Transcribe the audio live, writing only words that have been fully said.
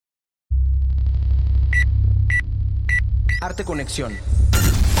Arte Conexión.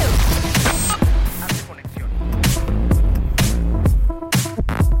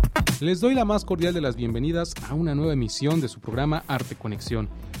 Les doy la más cordial de las bienvenidas a una nueva emisión de su programa Arte Conexión.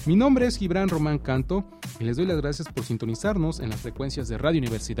 Mi nombre es Gibran Román Canto y les doy las gracias por sintonizarnos en las frecuencias de Radio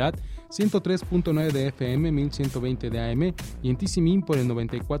Universidad 103.9 de FM, 1120 de AM y en TCMIN por el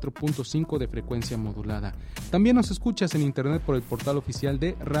 94.5 de frecuencia modulada. También nos escuchas en internet por el portal oficial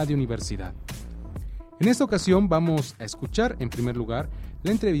de Radio Universidad. En esta ocasión vamos a escuchar, en primer lugar, la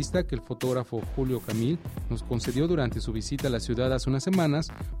entrevista que el fotógrafo Julio Camil nos concedió durante su visita a la ciudad hace unas semanas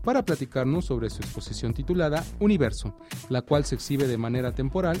para platicarnos sobre su exposición titulada Universo, la cual se exhibe de manera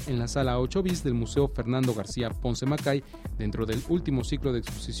temporal en la sala 8 bis del Museo Fernando García Ponce Macay dentro del último ciclo de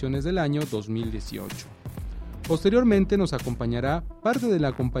exposiciones del año 2018. Posteriormente nos acompañará parte de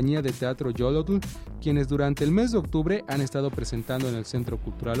la compañía de teatro Yolotl, quienes durante el mes de octubre han estado presentando en el Centro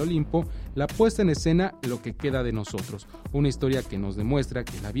Cultural Olimpo la puesta en escena Lo que queda de nosotros, una historia que nos demuestra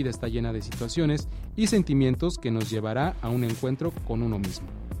que la vida está llena de situaciones y sentimientos que nos llevará a un encuentro con uno mismo.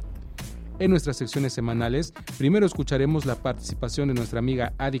 En nuestras secciones semanales, primero escucharemos la participación de nuestra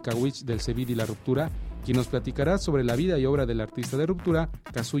amiga Adi Kawich del Cevid y la Ruptura, quien nos platicará sobre la vida y obra del artista de ruptura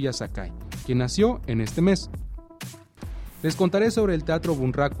Kazuya Sakai, quien nació en este mes. Les contaré sobre el Teatro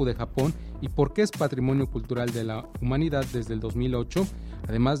Bunraku de Japón y por qué es Patrimonio Cultural de la Humanidad desde el 2008,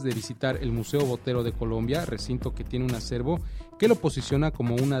 además de visitar el Museo Botero de Colombia, recinto que tiene un acervo que lo posiciona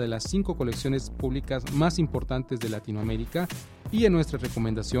como una de las 5 colecciones públicas más importantes de Latinoamérica, y en nuestra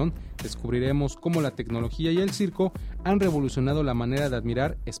recomendación descubriremos cómo la tecnología y el circo han revolucionado la manera de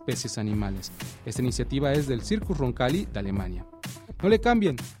admirar especies animales. Esta iniciativa es del Circus Roncalli de Alemania. No le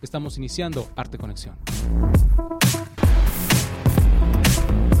cambien, estamos iniciando Arte Conexión.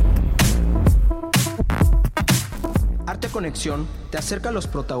 Arte Conexión te acerca a los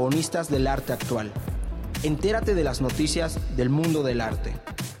protagonistas del arte actual. Entérate de las noticias del mundo del arte.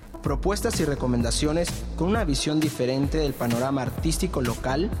 Propuestas y recomendaciones con una visión diferente del panorama artístico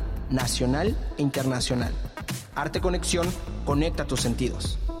local, nacional e internacional. Arte Conexión conecta tus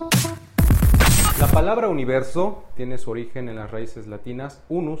sentidos. La palabra universo tiene su origen en las raíces latinas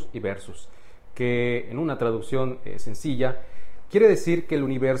unus y versus, que en una traducción sencilla quiere decir que el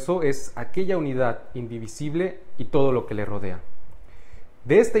universo es aquella unidad indivisible y todo lo que le rodea.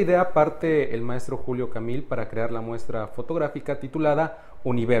 De esta idea parte el maestro Julio Camil para crear la muestra fotográfica titulada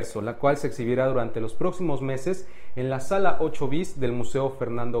Universo, la cual se exhibirá durante los próximos meses en la sala 8 bis del Museo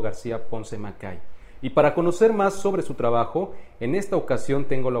Fernando García Ponce Macay. Y para conocer más sobre su trabajo, en esta ocasión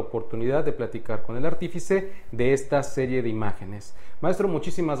tengo la oportunidad de platicar con el artífice de esta serie de imágenes. Maestro,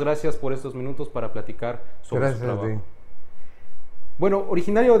 muchísimas gracias por estos minutos para platicar sobre su trabajo. Gracias a ti. Bueno,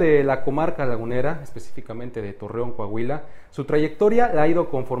 originario de la comarca lagunera, específicamente de Torreón, Coahuila, su trayectoria la ha ido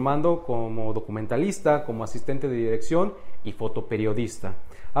conformando como documentalista, como asistente de dirección y fotoperiodista.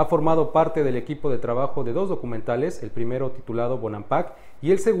 Ha formado parte del equipo de trabajo de 2 documentales, el primero titulado Bonampak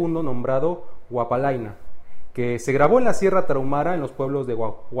y el segundo nombrado Huapalaina, que se grabó en la Sierra Tarahumara en los pueblos de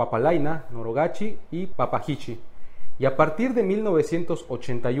Huapalaina, Norogachi y Papajichi. Y a partir de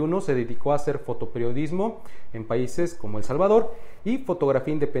 1981 se dedicó a hacer fotoperiodismo en países como El Salvador y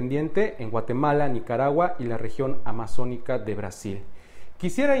fotografía independiente en Guatemala, Nicaragua y la región amazónica de Brasil.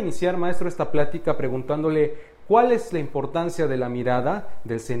 Quisiera iniciar, maestro, esta plática preguntándole cuál es la importancia de la mirada,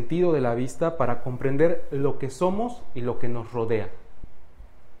 del sentido de la vista para comprender lo que somos y lo que nos rodea.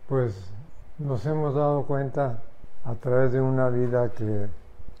 Pues nos hemos dado cuenta a través de una vida que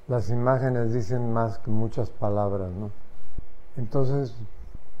las imágenes dicen más que muchas palabras, ¿no? Entonces,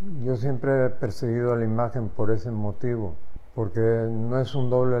 yo siempre he perseguido la imagen por ese motivo, porque no es un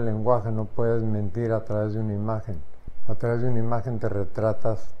doble lenguaje, no puedes mentir a través de una imagen. A través de una imagen te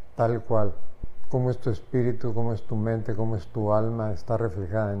retratas tal cual. Cómo es tu espíritu, cómo es tu mente, cómo es tu alma, está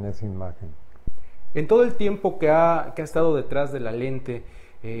reflejada en esa imagen. En todo el tiempo que ha estado detrás de la lente,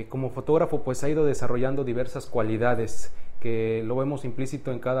 como fotógrafo, pues ha ido desarrollando diversas cualidades que lo vemos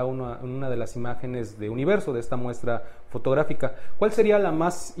implícito en cada una de las imágenes de Universo, de esta muestra fotográfica. ¿Cuál sería la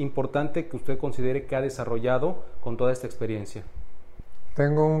más importante que usted considere que ha desarrollado con toda esta experiencia?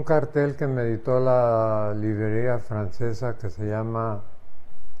 Tengo un cartel que me editó la librería francesa que se llama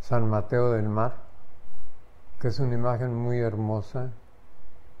San Mateo del Mar, que es una imagen muy hermosa,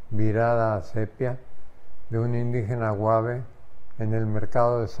 virada a sepia, de un indígena guave en el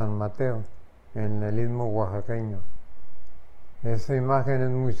mercado de San Mateo, en el istmo oaxaqueño. Esa imagen es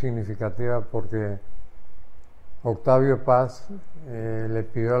muy significativa porque Octavio Paz le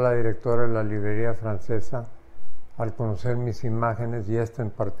pidió a la directora de la librería francesa, al conocer mis imágenes y esta en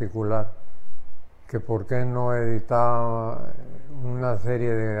particular, que por qué no editaba una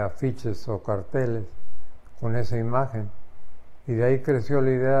serie de afiches o carteles con esa imagen. Y de ahí creció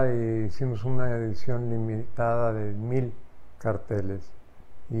la idea y hicimos una edición limitada de 1000 carteles.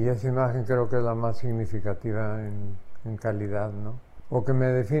 Y esa imagen creo que es la más significativa en calidad, ¿no? O que me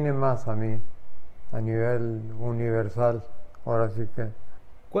define más a mí, a nivel universal. Ahora sí que...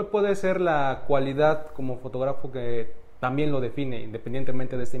 ¿Cuál puede ser la cualidad como fotógrafo que también lo define,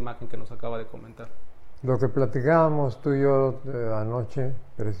 independientemente de esta imagen que nos acaba de comentar? Lo que platicábamos tú y yo anoche,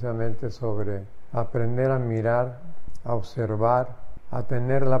 precisamente sobre aprender a mirar, a observar, a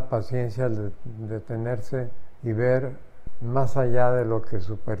tener la paciencia de detenerse y ver más allá de lo que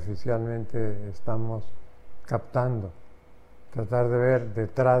superficialmente estamos captando. Tratar de ver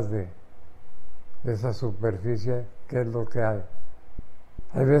detrás de esa superficie qué es lo que hay.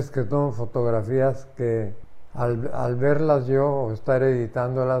 Hay veces que tomo fotografías que al verlas yo o estar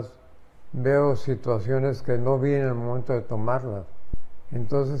editándolas veo situaciones que no vi en el momento de tomarlas.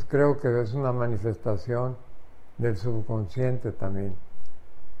 Entonces creo que es una manifestación del subconsciente también.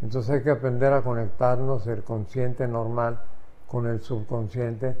 Entonces hay que aprender a conectarnos el consciente normal con el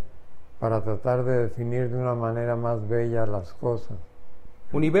subconsciente para tratar de definir de una manera más bella las cosas.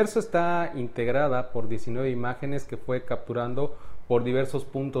 Universo está integrada por 19 imágenes que fue capturando por diversos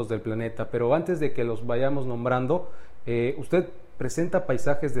puntos del planeta, pero antes de que los vayamos nombrando, usted presenta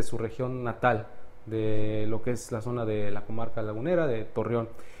paisajes de su región natal, de lo que es la zona de la comarca lagunera, de Torreón.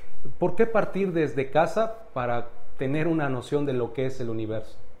 ¿Por qué partir desde casa para tener una noción de lo que es el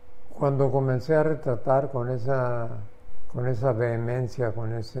universo? Cuando comencé a retratar con esa vehemencia,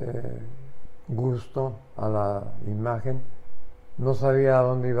 con ese gusto a la imagen, no sabía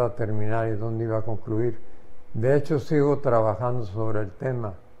dónde iba a terminar y dónde iba a concluir. De hecho, sigo trabajando sobre el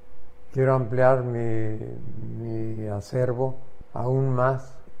tema. Quiero ampliar mi acervo aún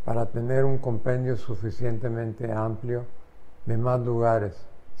más para tener un compendio suficientemente amplio de más lugares.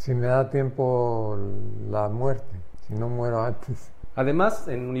 Si me da tiempo la muerte, si no muero antes. Además,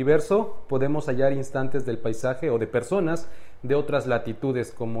 en Universo podemos hallar instantes del paisaje o de personas de otras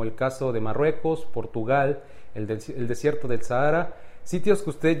latitudes, como el caso de Marruecos, Portugal, el desierto del Sahara, sitios que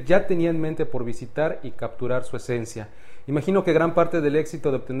usted ya tenía en mente por visitar y capturar su esencia. Imagino que gran parte del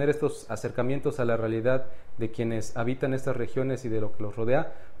éxito de obtener estos acercamientos a la realidad de quienes habitan estas regiones y de lo que los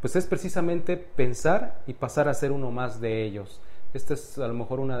rodea, pues es precisamente pensar y pasar a ser uno más de ellos. Esta es a lo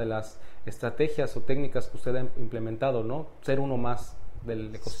mejor una de las estrategias o técnicas que usted ha implementado, ¿no? Ser uno más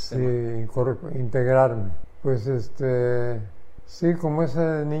del ecosistema. Sí, integrarme. Pues sí, como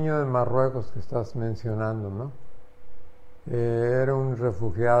ese niño de Marruecos que estás mencionando, ¿no? Era un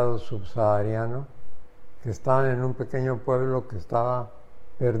refugiado subsahariano que estaba en un pequeño pueblo que estaba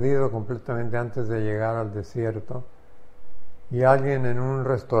perdido completamente antes de llegar al desierto, y alguien en un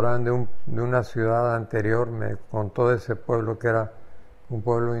restaurante de una ciudad anterior me contó de ese pueblo, que era un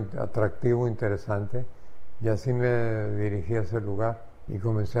pueblo atractivo, interesante, y así me dirigí a ese lugar y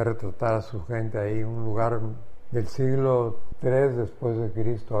comencé a retratar a su gente ahí, un lugar del siglo III después de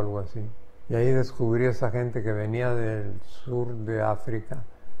Cristo, algo así. Y ahí descubrí a esa gente que venía del sur de África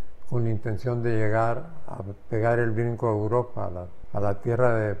con la intención de llegar a pegar el brinco a Europa, a la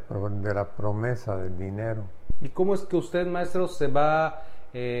tierra de la promesa, del dinero. ¿Y cómo es que usted, maestro, se va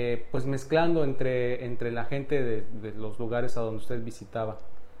pues mezclando entre la gente de los lugares a donde usted visitaba?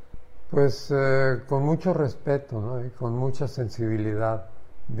 Pues con mucho respeto, ¿no? Y con mucha sensibilidad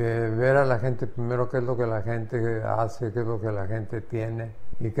de ver a la gente primero qué es lo que la gente hace, qué es lo que la gente tiene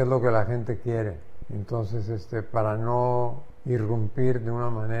y qué es lo que la gente quiere. Entonces, para no irrumpir de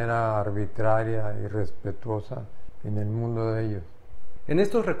una manera arbitraria y respetuosa en el mundo de ellos. En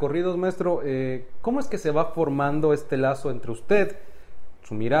estos recorridos, maestro, ¿cómo es que se va formando este lazo entre usted,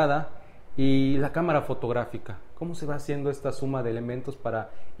 su mirada, y la cámara fotográfica? ¿Cómo se va haciendo esta suma de elementos para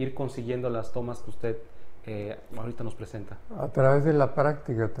ir consiguiendo las tomas que usted ahorita nos presenta? A través de la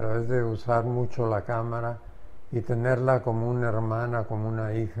práctica, a través de usar mucho la cámara y tenerla como una hermana, como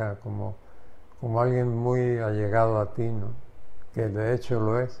una hija, como alguien muy allegado a ti, ¿no? Que de hecho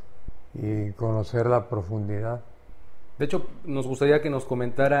lo es, y conocer la profundidad. De hecho, nos gustaría que nos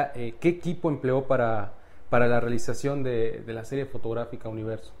comentara qué equipo empleó para la realización de la serie fotográfica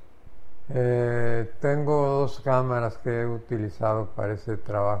Universo. Tengo 2 cámaras que he utilizado para ese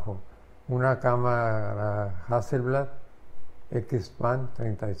trabajo. Una cámara Hasselblad X-Pan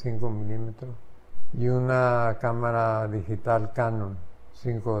 35 milímetros y una cámara digital Canon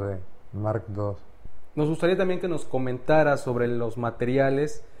 5D Mark II. Nos gustaría también que nos comentara sobre los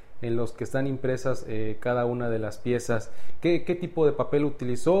materiales en los que están impresas cada una de las piezas, qué tipo de papel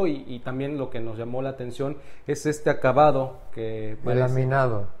utilizó y también lo que nos llamó la atención es este acabado que parece... El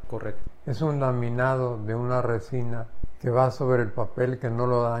laminado. Correcto. Es un laminado de una resina que va sobre el papel, que no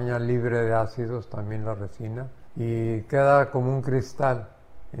lo daña, libre de ácidos también la resina, y queda como un cristal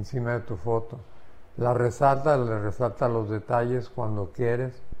encima de tu foto. La resalta, le resalta los detalles cuando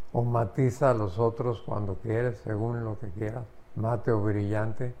quieres o matiza a los otros cuando quieres, según lo que quieras, mate o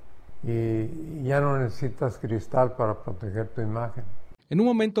brillante, y ya no necesitas cristal para proteger tu imagen. En un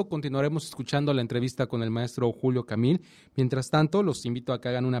momento continuaremos escuchando la entrevista con el maestro Julio Camil. Mientras tanto, los invito a que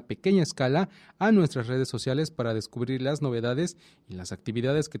hagan una pequeña escala a nuestras redes sociales para descubrir las novedades y las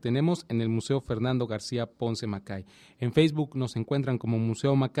actividades que tenemos en el Museo Fernando García Ponce Macay. En Facebook nos encuentran como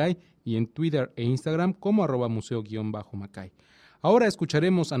Museo Macay y en Twitter e Instagram como @museo_macay. Ahora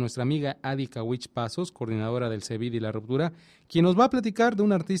escucharemos a nuestra amiga Adi Kawich Pasos, coordinadora del CEBID y La Ruptura, quien nos va a platicar de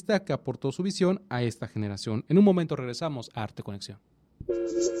un artista que aportó su visión a esta generación. En un momento regresamos a Arte Conexión.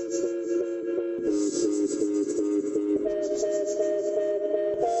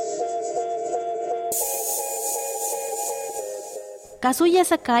 Kazuya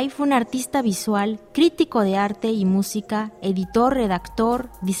Sakai fue un artista visual, crítico de arte y música, editor, redactor,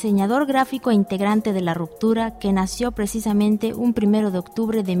 diseñador gráfico e integrante de La Ruptura, que nació precisamente un 1 de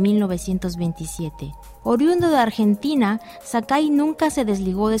octubre de 1927. Oriundo de Argentina, Sakai nunca se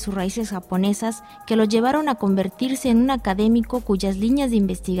desligó de sus raíces japonesas que lo llevaron a convertirse en un académico cuyas líneas de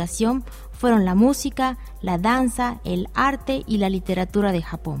investigación fueron la música, la danza, el arte y la literatura de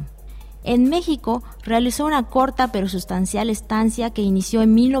Japón. En México realizó una corta pero sustancial estancia que inició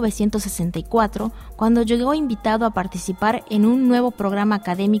en 1964, cuando llegó invitado a participar en un nuevo programa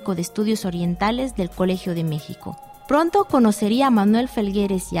académico de estudios orientales del Colegio de México. Pronto conocería a Manuel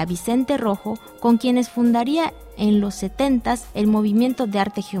Felgueres y a Vicente Rojo, con quienes fundaría en los 70s el movimiento de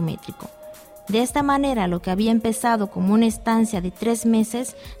arte geométrico. De esta manera, lo que había empezado como una estancia de 3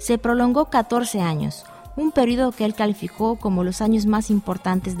 meses se prolongó 14 años, un periodo que él calificó como los años más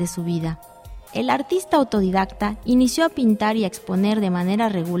importantes de su vida. El artista autodidacta inició a pintar y a exponer de manera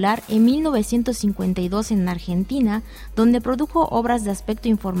regular en 1952 en Argentina, donde produjo obras de aspecto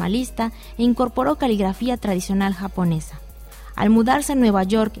informalista e incorporó caligrafía tradicional japonesa. Al mudarse a Nueva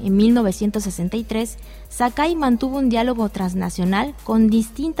York en 1963, Sakai mantuvo un diálogo transnacional con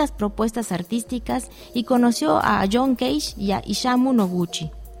distintas propuestas artísticas y conoció a John Cage y a Isamu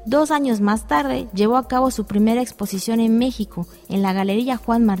Noguchi. 2 años más tarde, llevó a cabo su primera exposición en México, en la Galería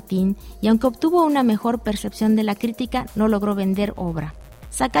Juan Martín, y aunque obtuvo una mejor percepción de la crítica, no logró vender obra.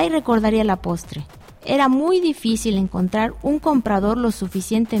 Sakai recordaría la postre: era muy difícil encontrar un comprador lo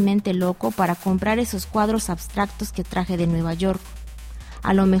suficientemente loco para comprar esos cuadros abstractos que traje de Nueva York.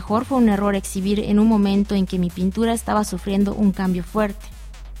 A lo mejor fue un error exhibir en un momento en que mi pintura estaba sufriendo un cambio fuerte.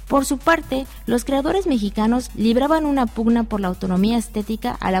 Por su parte, los creadores mexicanos libraban una pugna por la autonomía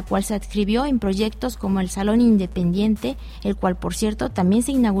estética a la cual se adscribió en proyectos como el Salón Independiente, el cual, por cierto, también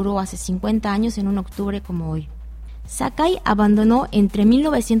se inauguró hace 50 años en un octubre como hoy. Sakai abandonó entre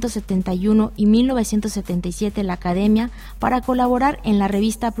 1971 y 1977 la academia para colaborar en la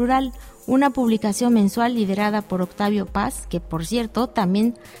revista Plural, una publicación mensual liderada por Octavio Paz, que, por cierto,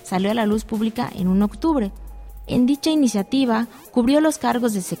 también salió a la luz pública en un octubre. En dicha iniciativa, cubrió los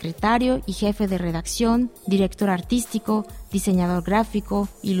cargos de secretario y jefe de redacción, director artístico, diseñador gráfico,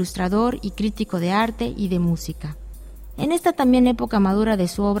 ilustrador y crítico de arte y de música. En esta también época madura de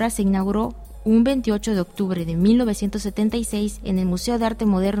su obra se inauguró un 28 de octubre de 1976 en el Museo de Arte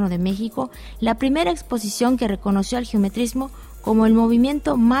Moderno de México la primera exposición que reconoció al geometrismo como el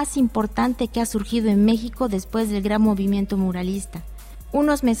movimiento más importante que ha surgido en México después del gran movimiento muralista.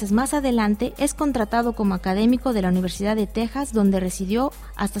 Unos meses más adelante es contratado como académico de la Universidad de Texas, donde residió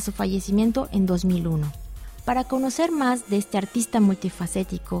hasta su fallecimiento en 2001. Para conocer más de este artista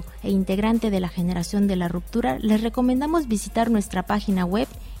multifacético e integrante de la generación de La Ruptura, les recomendamos visitar nuestra página web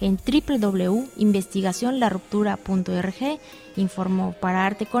en www.investigacionlaruptura.org. Informó para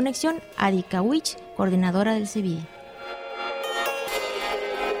Arte Conexión Adi Kawich, coordinadora del CEBID.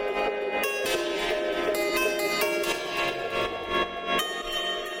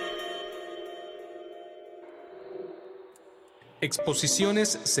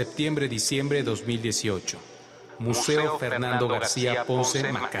 Exposiciones septiembre-diciembre 2018. Museo Fernando García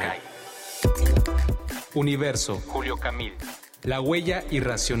Ponce Macay. Universo, Julio Camil. La huella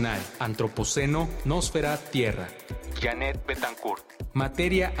irracional, Antropoceno, Nosfera, Tierra. Janet Betancourt.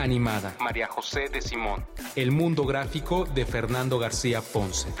 Materia animada, María José de Simón. El mundo gráfico de Fernando García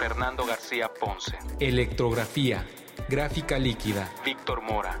Ponce. Electrografía, gráfica líquida, Víctor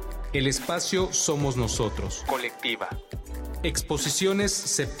Mora. El espacio somos nosotros, colectiva. Exposiciones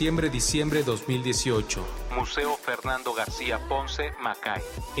septiembre-diciembre 2018. Museo Fernando García Ponce, Macay.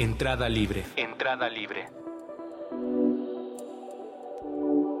 Entrada libre.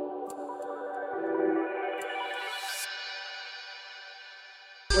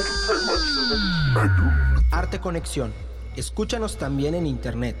 Arte Conexión. Escúchanos también en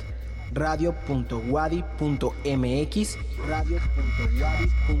internet. radio.wadi.mx,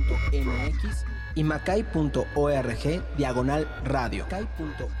 radio.wadi.mx y macay.org/radio. macay.org/radio.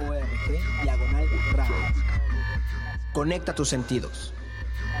 Conecta tus sentidos.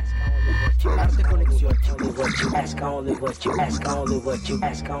 Arte Conexión.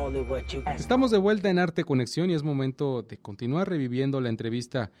 Estamos de vuelta en Arte Conexión y es momento de continuar reviviendo la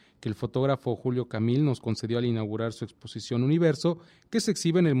entrevista que el fotógrafo Julio Camil nos concedió al inaugurar su exposición Universo, que se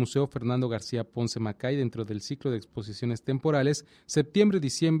exhibe en el Museo Fernando García Ponce Macay dentro del ciclo de exposiciones temporales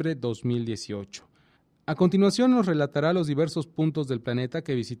septiembre-diciembre 2018. A continuación nos relatará los diversos puntos del planeta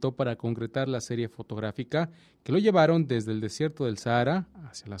que visitó para concretar la serie fotográfica que lo llevaron desde el desierto del Sahara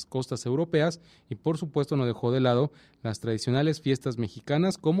hacia las costas europeas y por supuesto no dejó de lado las tradicionales fiestas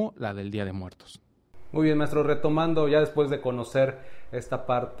mexicanas como la del Día de Muertos. Muy bien, maestro, retomando ya después de conocer esta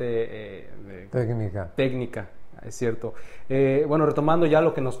parte técnica, es cierto. Retomando ya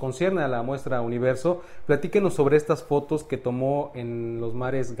lo que nos concierne a la muestra Universo, platíquenos sobre estas fotos que tomó en los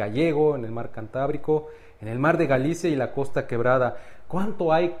mares Gallego, en el mar Cantábrico, en el mar de Galicia y la Costa Quebrada.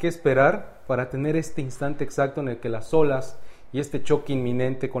 ¿Cuánto hay que esperar para tener este instante exacto en el que las olas y este choque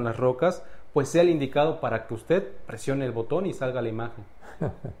inminente con las rocas pues sea el indicado para que usted presione el botón y salga la imagen?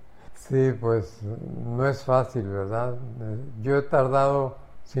 Sí, pues no es fácil, ¿verdad? Yo he tardado,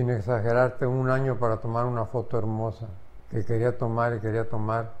 sin exagerarte, 1 año para tomar una foto hermosa que quería tomar.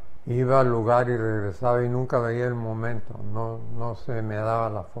 Iba al lugar y regresaba y nunca veía el momento, no se me daba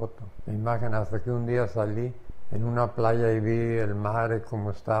la foto, la imagen, hasta que un día salí en una playa y vi el mar,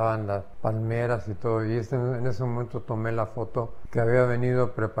 cómo estaban las palmeras y todo, y en ese momento tomé la foto que había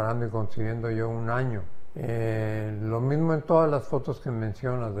venido preparando y consiguiendo yo 1 año. Lo mismo en todas las fotos que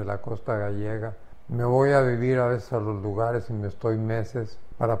mencionas de la costa gallega. Me voy a vivir a veces a los lugares y me estoy meses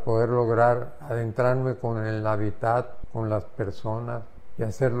para poder lograr adentrarme con el hábitat, con las personas y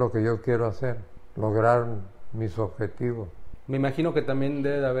hacer lo que yo quiero hacer, lograr mis objetivos. Me imagino que también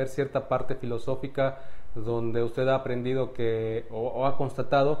debe de haber cierta parte filosófica donde usted ha aprendido o ha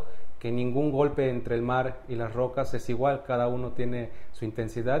constatado que ningún golpe entre el mar y las rocas es igual, cada uno tiene su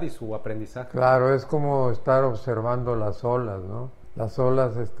intensidad y su aprendizaje. Claro, es como estar observando las olas, ¿no? Las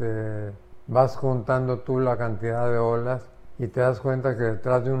olas, vas contando tú la cantidad de olas y te das cuenta que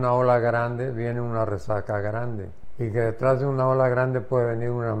detrás de una ola grande viene una resaca grande y que detrás de una ola grande puede venir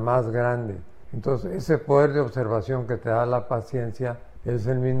una más grande. Entonces ese poder de observación que te da la paciencia es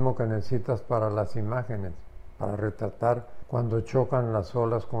el mismo que necesitas para las imágenes, para retratar cuando chocan las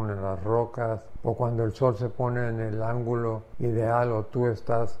olas con las rocas o cuando el sol se pone en el ángulo ideal o tú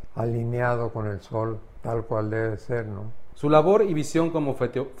estás alineado con el sol tal cual debe ser, ¿no? Su labor y visión como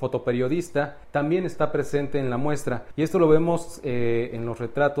fotoperiodista también está presente en la muestra y esto lo vemos en los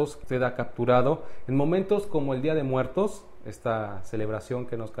retratos que usted ha capturado en momentos como el Día de Muertos, esta celebración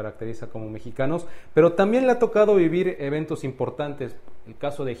que nos caracteriza como mexicanos, pero también le ha tocado vivir eventos importantes. El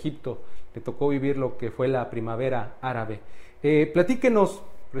caso de Egipto, le tocó vivir lo que fue la primavera árabe. Platíquenos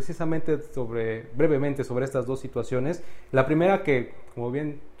precisamente brevemente sobre estas dos situaciones. La primera, que como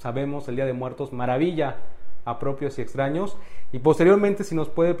bien sabemos, el Día de Muertos maravilla a propios y extraños, y posteriormente si nos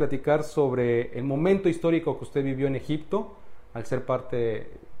puede platicar sobre el momento histórico que usted vivió en Egipto al ser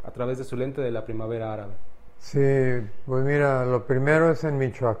parte a través de su lente de la primavera árabe. Sí, pues mira, lo primero es en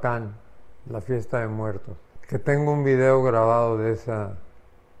Michoacán, la fiesta de muertos, que tengo un video grabado de esa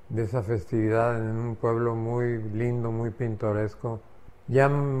festividad en un pueblo muy lindo, muy pintoresco, ya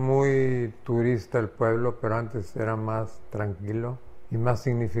muy turista el pueblo, pero antes era más tranquilo y más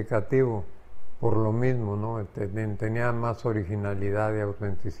significativo. Por lo mismo, ¿no? Tenía más originalidad y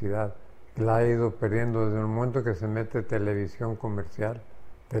autenticidad. La ha ido perdiendo desde el momento que se mete televisión comercial,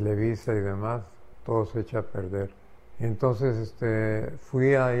 Televisa y demás, todo se echa a perder. Entonces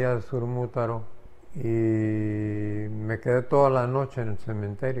fui ahí al Surmútaro y me quedé toda la noche en el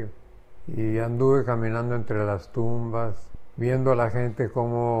cementerio y anduve caminando entre las tumbas, viendo a la gente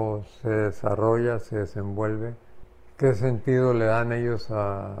cómo se desarrolla, se desenvuelve, qué sentido le dan ellos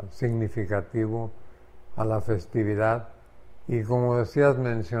significativo a la festividad. Y como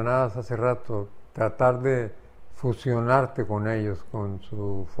mencionabas hace rato, tratar de fusionarte con ellos, con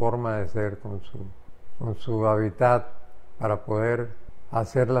su forma de ser, con su hábitat, para poder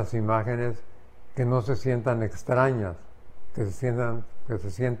hacer las imágenes que no se sientan extrañas, que se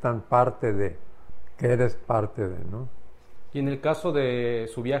sientan parte de, que eres parte de, ¿no? Y en el caso de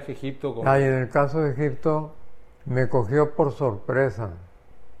su viaje a Egipto... y en el caso de Egipto me cogió por sorpresa.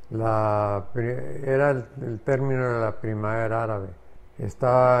 Era el término de la primavera árabe.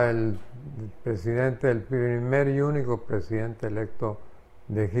 Estaba el presidente, el primer y único presidente electo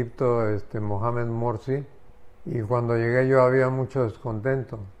de Egipto, Mohamed Morsi, y cuando llegué yo había mucho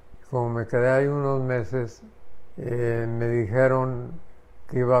descontento. Como me quedé ahí unos meses, me dijeron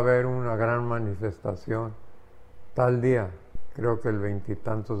que iba a haber una gran manifestación tal día, creo que el 20 y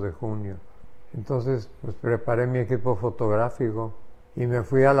tantos de junio. Entonces pues preparé mi equipo fotográfico y me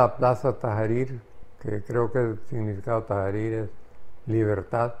fui a la Plaza Tahrir, que creo que el significado Tahrir es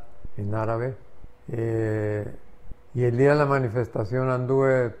libertad en árabe. Y el día de la manifestación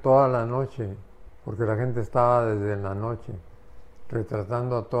anduve toda la noche, porque la gente estaba desde la noche,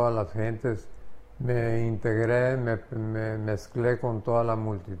 retratando a todas las gentes. Me integré, me mezclé con toda la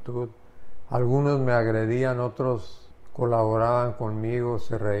multitud. Algunos me agredían, otros colaboraban conmigo,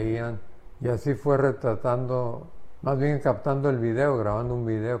 se reían. Y así fue retratando, más bien captando el video, grabando un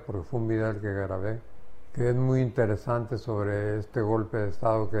video, porque fue un video el que grabé, que es muy interesante sobre este golpe de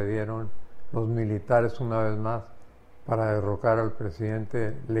Estado que dieron los militares una vez más para derrocar al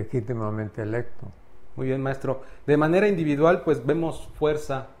presidente legítimamente electo. Muy bien, maestro. De manera individual, pues vemos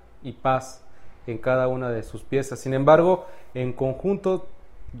fuerza y paz en cada una de sus piezas. Sin embargo, en conjunto,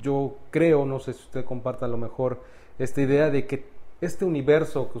 yo creo, no sé si usted comparta a lo mejor esta idea de que este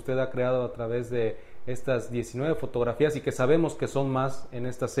universo que usted ha creado a través de estas 19 fotografías y que sabemos que son más en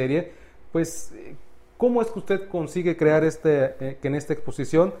esta serie, pues, ¿cómo es que usted consigue crear que en esta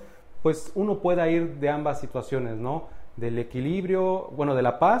exposición, pues, uno pueda ir de ambas situaciones, ¿no? Del equilibrio, bueno, de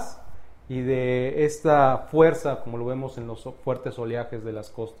la paz y de esta fuerza, como lo vemos en los fuertes oleajes de las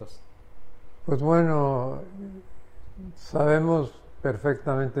costas? Pues bueno, sabemos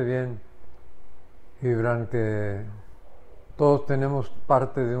perfectamente bien, Gibran, que todos tenemos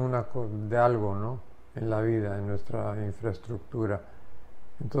parte de algo, ¿no? En la vida, en nuestra infraestructura.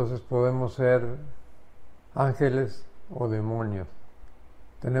 Entonces podemos ser ángeles o demonios.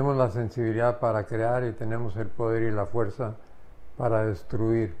 Tenemos la sensibilidad para crear y tenemos el poder y la fuerza para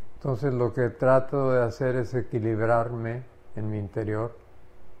destruir. Entonces lo que trato de hacer es equilibrarme en mi interior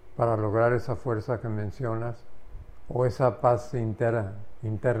para lograr esa fuerza que mencionas, o esa paz interior,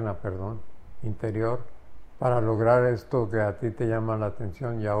 para lograr esto que a ti te llama la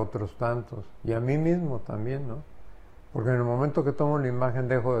atención y a otros tantos, y a mí mismo también, ¿no? Porque en el momento que tomo la imagen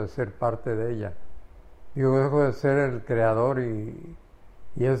dejo de ser parte de ella. Dejo de ser el creador y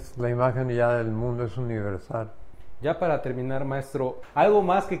es la imagen ya del mundo, es universal. Ya para terminar, maestro, ¿algo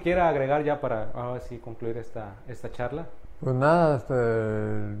más que quiera agregar ya para ahora sí concluir esta charla? Pues nada,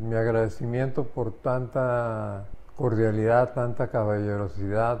 mi agradecimiento por tanta cordialidad, tanta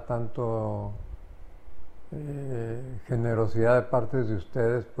caballerosidad, tanto generosidad de parte de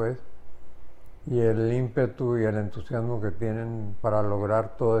ustedes, pues, y el ímpetu y el entusiasmo que tienen para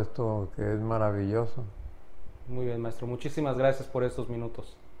lograr todo esto que es maravilloso. Muy bien, maestro. Muchísimas gracias por estos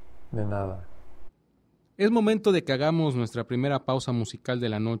minutos. De nada. Es momento de que hagamos nuestra primera pausa musical de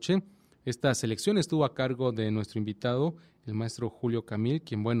la noche. Esta selección estuvo a cargo de nuestro invitado, el maestro Julio Camil,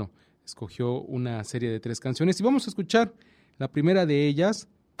 quien, escogió una serie de 3 canciones. Y vamos a escuchar la primera de ellas,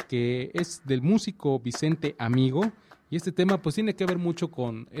 que es del músico Vicente Amigo. Y este tema pues tiene que ver mucho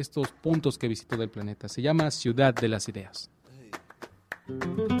con estos puntos que visitó del planeta. Se llama Ciudad de las Ideas.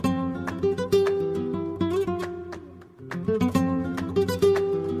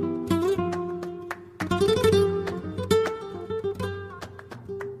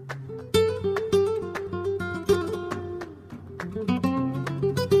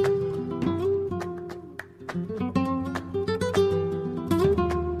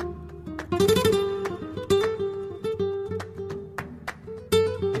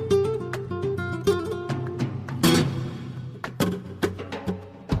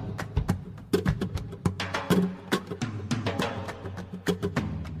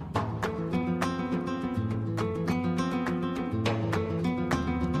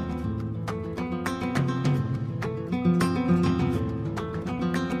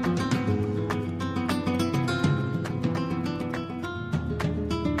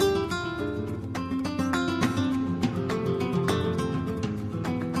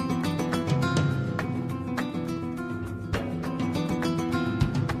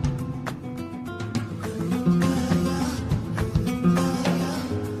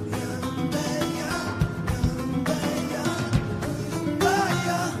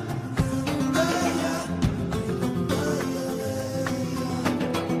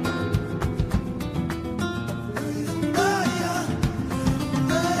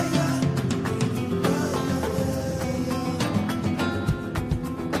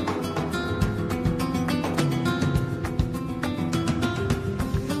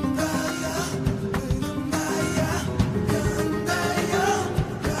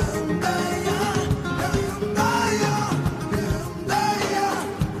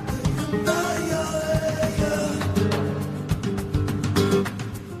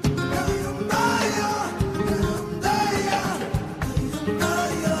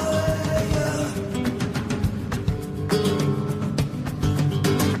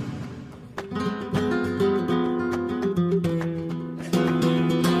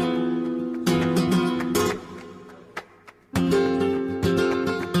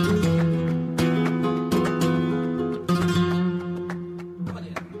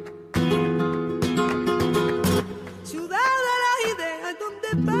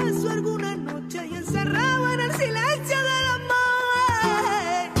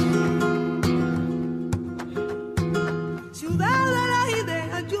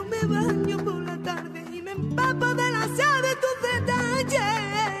 me baño por la tarde y me empapo de la sed de tus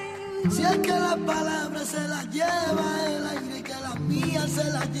detalles. Si es que las palabras se las lleva el aire, que las mías se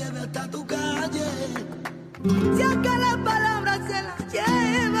las lleve hasta tu calle. Si es que las palabras se las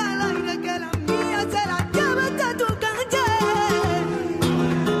lleva el aire, que las mías se las lleve hasta tu calle.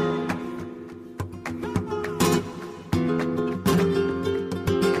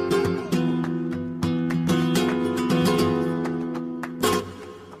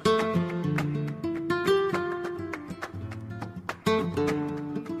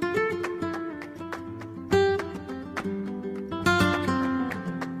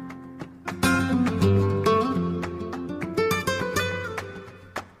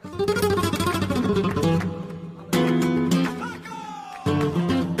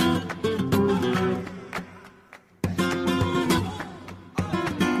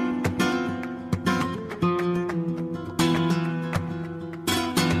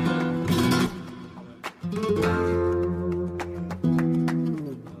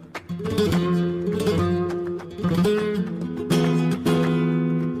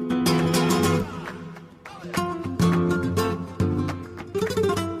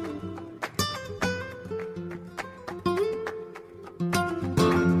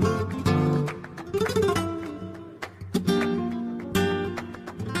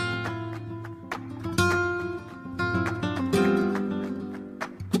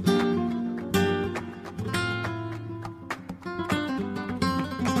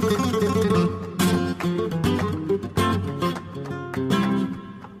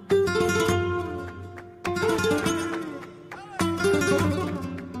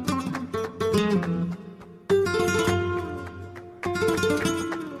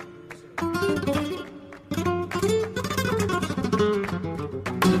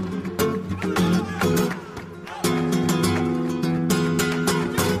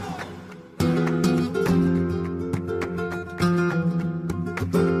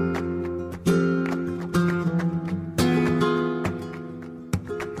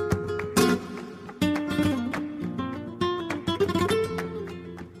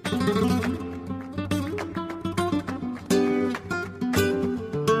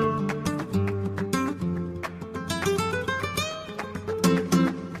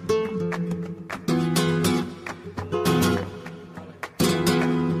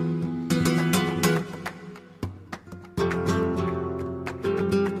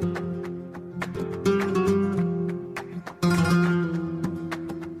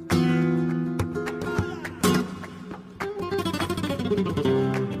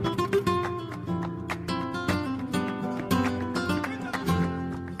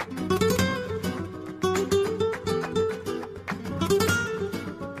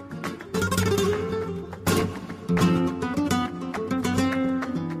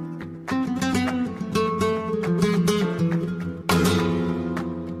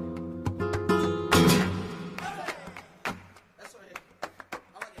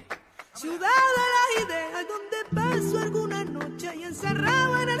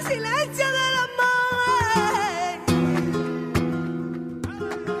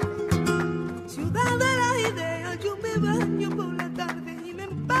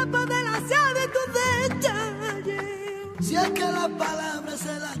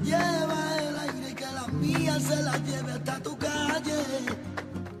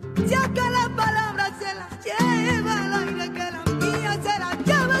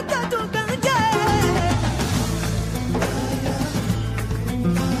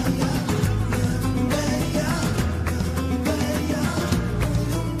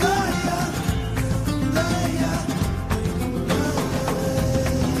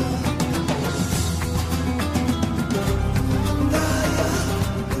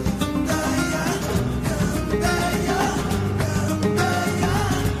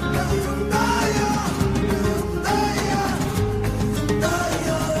 From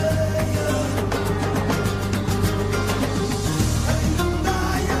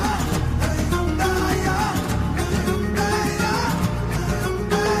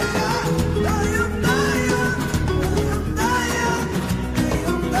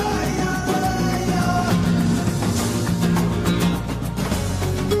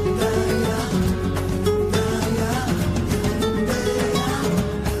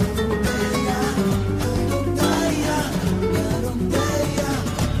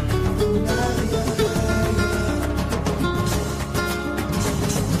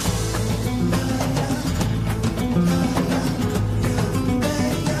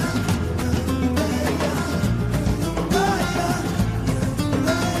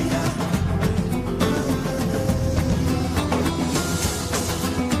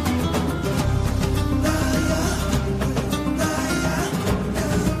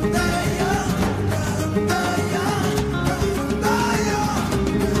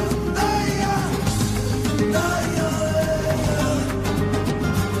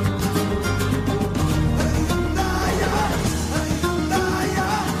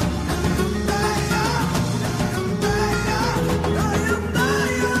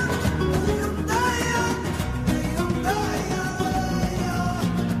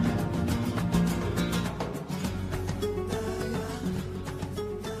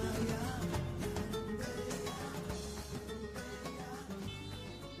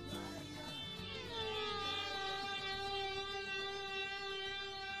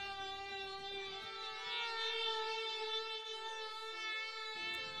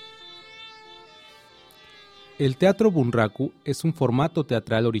El teatro bunraku es un formato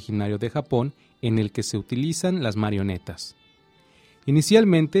teatral originario de Japón en el que se utilizan las marionetas.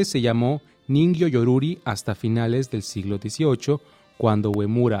 Inicialmente se llamó Ningyo Yoruri hasta finales del siglo XVIII, cuando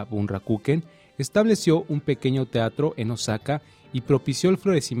Uemura Bunrakuken estableció un pequeño teatro en Osaka y propició el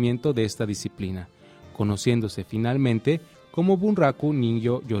florecimiento de esta disciplina, conociéndose finalmente como Bunraku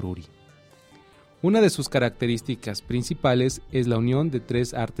Ningyo Yoruri. Una de sus características principales es la unión de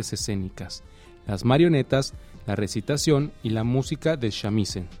tres artes escénicas: las marionetas, la recitación y la música de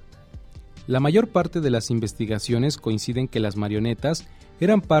shamisen. La mayor parte de las investigaciones coinciden que las marionetas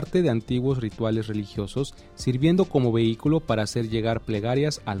eran parte de antiguos rituales religiosos, sirviendo como vehículo para hacer llegar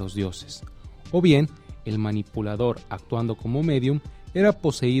plegarias a los dioses, o bien el manipulador, actuando como medium, era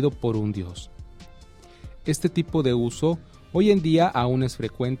poseído por un dios. Este tipo de uso hoy en día aún es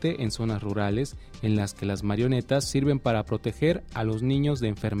frecuente en zonas rurales en las que las marionetas sirven para proteger a los niños de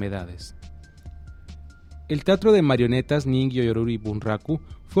enfermedades. El teatro de marionetas Ningyo Yoruri Bunraku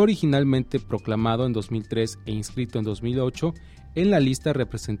fue originalmente proclamado en 2003 e inscrito en 2008 en la lista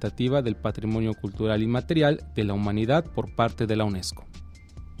representativa del Patrimonio Cultural Inmaterial de la Humanidad por parte de la UNESCO.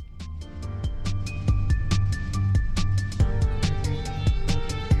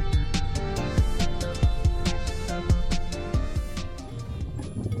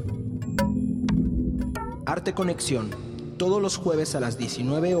 Arte Conexión, todos los jueves a las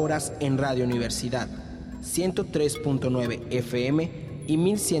 19 horas en Radio Universidad, 103.9 FM y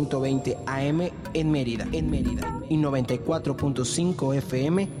 1120 AM en Mérida, y 94.5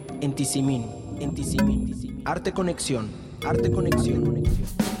 FM en Tizimín. Arte Conexión.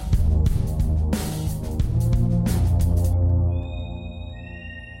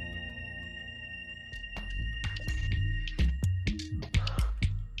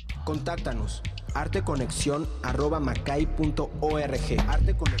 Contáctanos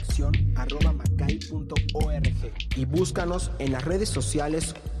arteconexion@macay.org y búscanos en las redes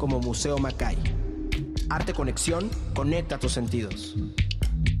sociales como Museo Macay. Arte Conexión, conecta tus sentidos.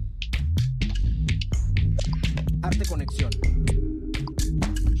 Arte Conexión.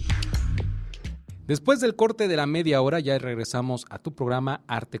 Después del corte de la media hora ya regresamos a tu programa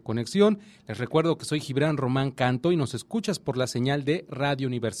Arte Conexión. Les recuerdo que soy Gibran Román Canto y nos escuchas por la señal de Radio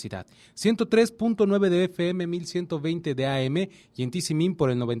Universidad, 103.9 de FM, 1120 de AM y en Tizimín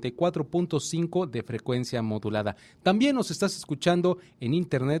por el 94.5 de frecuencia modulada. También nos estás escuchando en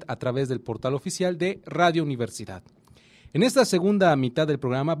internet a través del portal oficial de Radio Universidad. En esta segunda mitad del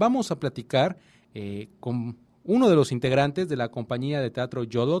programa vamos a platicar con uno de los integrantes de la compañía de teatro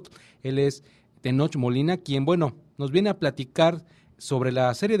Yolot. Él es Tenoch Molina, quien, nos viene a platicar sobre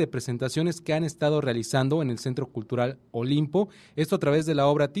la serie de presentaciones que han estado realizando en el Centro Cultural Olimpo, esto a través de la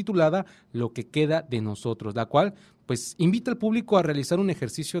obra titulada Lo que queda de nosotros, la cual pues invita al público a realizar un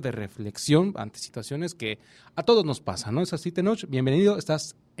ejercicio de reflexión ante situaciones que a todos nos pasan, ¿no es así, Tenoch? Bienvenido,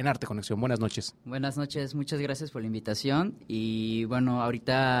 estás en Arte Conexión, buenas noches. Buenas noches, muchas gracias por la invitación y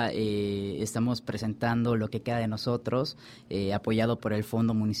ahorita estamos presentando Lo que queda de nosotros, apoyado por el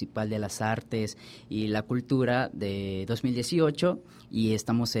Fondo Municipal de las Artes y la Cultura de 2018 y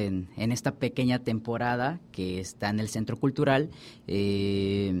estamos en esta pequeña temporada que está en el Centro Cultural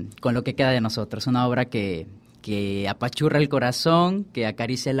con Lo que queda de nosotros, una obra que apachurra el corazón, que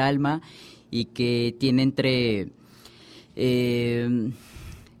acaricia el alma y que tiene entre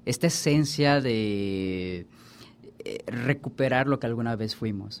esta esencia de recuperar lo que alguna vez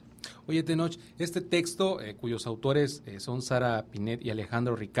fuimos. Oye, Tenoch, este texto, cuyos autores son Sara Pinet y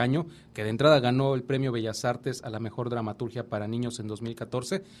Alejandro Ricaño, que de entrada ganó el Premio Bellas Artes a la Mejor Dramaturgia para Niños en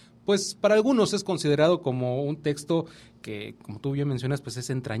 2014, pues para algunos es considerado como un texto que, como tú bien mencionas, pues es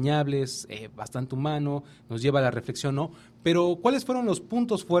entrañable, es bastante humano, nos lleva a la reflexión, ¿no? Pero, ¿cuáles fueron los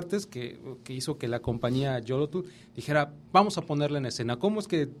puntos fuertes que hizo que la compañía Yolotu dijera, vamos a ponerla en escena? ¿Cómo es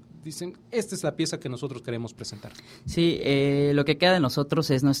que dicen, esta es la pieza que nosotros queremos presentar? Sí, lo que queda de nosotros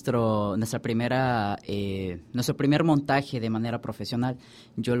es nuestro primer montaje de manera profesional.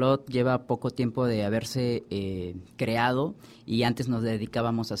 Yolot lleva poco tiempo de haberse creado y antes nos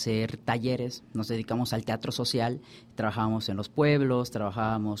dedicábamos a hacer talleres, nos dedicamos al teatro social, trabajábamos en los pueblos,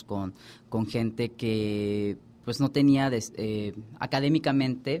 trabajábamos con gente que pues no tenía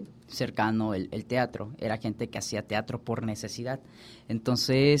académicamente cercano el teatro, era gente que hacía teatro por necesidad.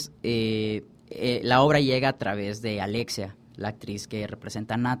 Entonces, la obra llega a través de Alexia, la actriz que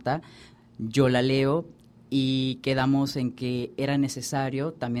representa a Nata. Yo la leo y quedamos en que era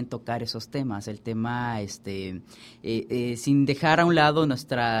necesario también tocar esos temas, el tema sin dejar a un lado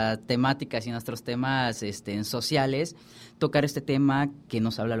nuestras temáticas y nuestros temas sociales, tocar este tema que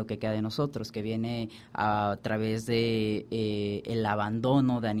nos habla lo que queda de nosotros, que viene a través de el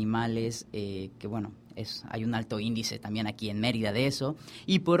abandono de animales, que hay un alto índice también aquí en Mérida de eso.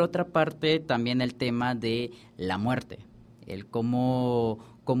 Y por otra parte, también el tema de la muerte, el cómo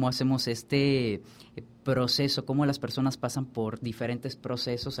hacemos este proceso, cómo las personas pasan por diferentes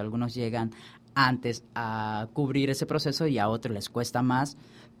procesos. Algunos llegan antes a cubrir ese proceso y a otros les cuesta más,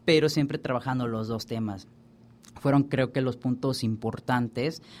 pero siempre trabajando los dos temas. Fueron, creo que, los puntos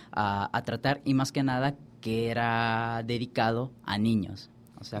importantes a tratar, y más que nada que era dedicado a niños.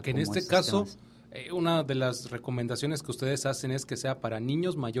 O sea, que en este caso, una de las recomendaciones que ustedes hacen es que sea para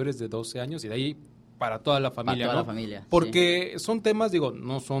niños mayores de 12 años y de ahí para toda la familia, para toda ¿no? la familia, porque son temas, digo,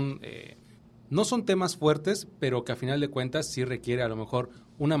 no son temas fuertes, pero que a final de cuentas sí requiere a lo mejor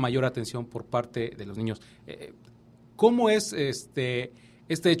una mayor atención por parte de los niños. ¿Cómo es este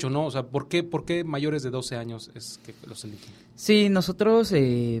hecho, no? O sea, ¿por qué mayores de 12 años es que los eligen? Sí, nosotros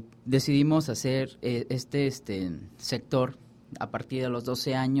decidimos hacer este sector a partir de los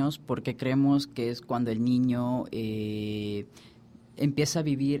 12 años porque creemos que es cuando el niño empieza a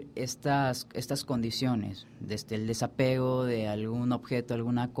vivir estas condiciones, desde el desapego de algún objeto,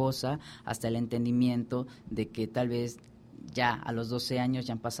 alguna cosa, hasta el entendimiento de que tal vez ya a los 12 años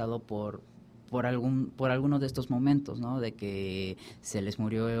ya han pasado por alguno de estos momentos, ¿no? De que se les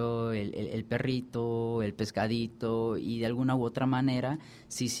murió el perrito, el pescadito, y de alguna u otra manera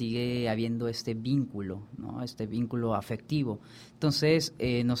sí sigue habiendo este vínculo, ¿no? Este vínculo afectivo. Entonces,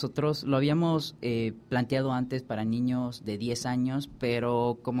 nosotros lo habíamos planteado antes para niños de 10 años,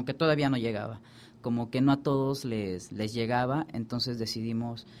 pero como que todavía no llegaba. Como que no a todos les llegaba, entonces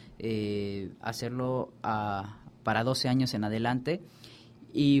decidimos hacerlo para 12 años en adelante,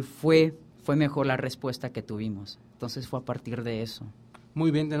 y fue mejor la respuesta que tuvimos. Entonces fue a partir de eso.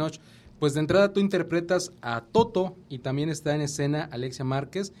 Muy bien, Tenoch. Pues de entrada tú interpretas a Toto y también está en escena Alexia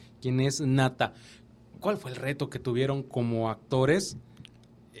Márquez, quien es Nata. ¿Cuál fue el reto que tuvieron como actores?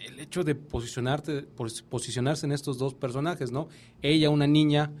 El hecho de posicionarse en estos dos personajes, ¿no? Ella, una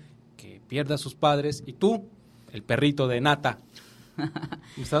niña que pierde a sus padres, y tú, el perrito de Nata.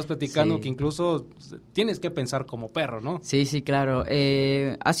 Me estabas platicando que incluso tienes que pensar como perro, ¿no? Sí, claro.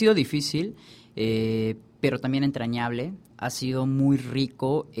 Ha sido difícil, pero también entrañable. Ha sido muy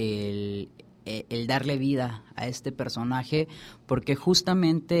rico el darle vida a este personaje, porque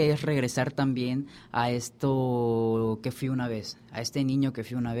justamente es regresar también a esto que fui una vez, a este niño que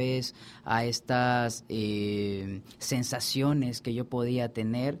fui una vez, a estas sensaciones que yo podía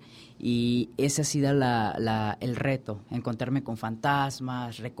tener, y ese ha sido el reto, encontrarme con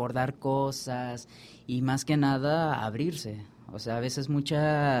fantasmas, recordar cosas y más que nada abrirse. O sea, a veces,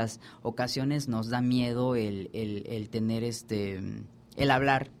 muchas ocasiones nos da miedo el tener el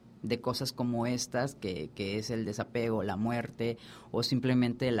hablar de cosas como estas, que es el desapego, la muerte o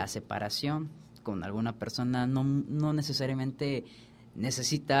simplemente la separación con alguna persona. No necesariamente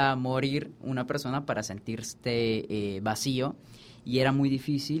necesita morir una persona para sentirse vacío, y era muy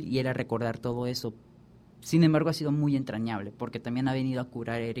difícil y era recordar todo eso. Sin embargo, ha sido muy entrañable porque también ha venido a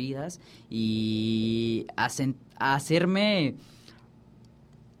curar heridas y a hacerme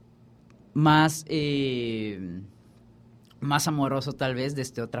más amoroso tal vez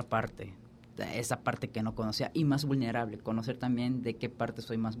desde otra parte, esa parte que no conocía, y más vulnerable, conocer también de qué parte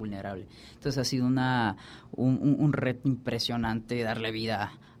soy más vulnerable. Entonces ha sido un reto impresionante darle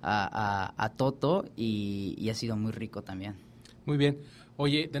vida a Toto, y ha sido muy rico también. Muy bien.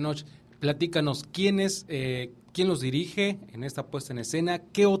 Oye, Tenoch, platícanos, ¿quién los dirige en esta puesta en escena?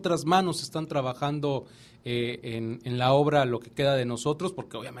 ¿Qué otras manos están trabajando en la obra Lo que queda de nosotros?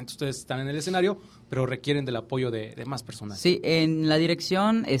 Porque obviamente ustedes están en el escenario, pero requieren del apoyo de más personas. Sí, en la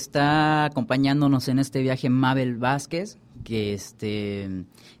dirección está acompañándonos en este viaje Mabel Vázquez, que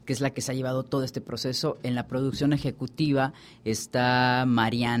es la que se ha llevado todo este proceso. En la producción ejecutiva está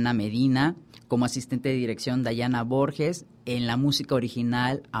Mariana Medina, como asistente de dirección Dayana Borges, en la música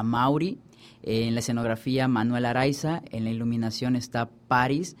original Amaury, en la escenografía Manuel Araiza, en la iluminación está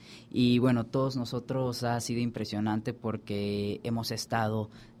Paris, y bueno, todos nosotros ha sido impresionante porque hemos estado,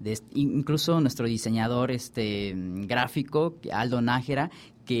 incluso nuestro diseñador gráfico, Aldo Nájera,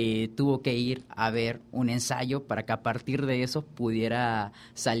 que tuvo que ir a ver un ensayo para que a partir de eso pudiera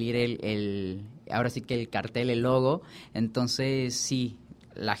salir ahora sí que el cartel, el logo. Entonces sí,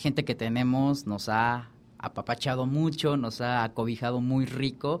 la gente que tenemos nos ha apapachado mucho, nos ha acobijado muy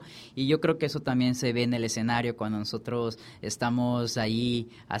rico, y yo creo que eso también se ve en el escenario cuando nosotros estamos ahí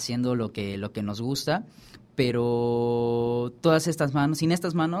haciendo lo que nos gusta, pero todas estas manos, sin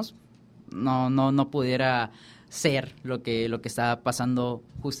estas manos no pudiera ser lo que está pasando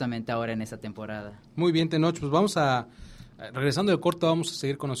justamente ahora en esta temporada. Muy bien, Tenoch, pues vamos a Regresando de corto, vamos a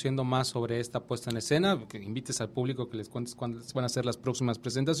seguir conociendo más sobre esta puesta en escena, que invites al público que les cuentes cuándo van a ser las próximas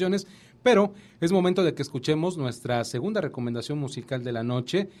presentaciones, pero es momento de que escuchemos nuestra segunda recomendación musical de la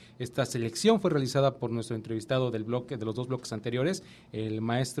noche. Esta selección fue realizada por nuestro entrevistado del bloque, de los dos bloques anteriores, el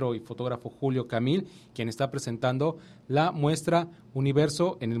maestro y fotógrafo Julio Camil, quien está presentando la muestra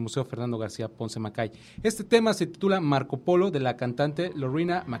Universo en el Museo Fernando García Ponce Macay. Este tema se titula Marco Polo, de la cantante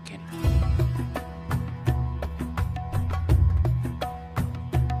Lorena McKenna.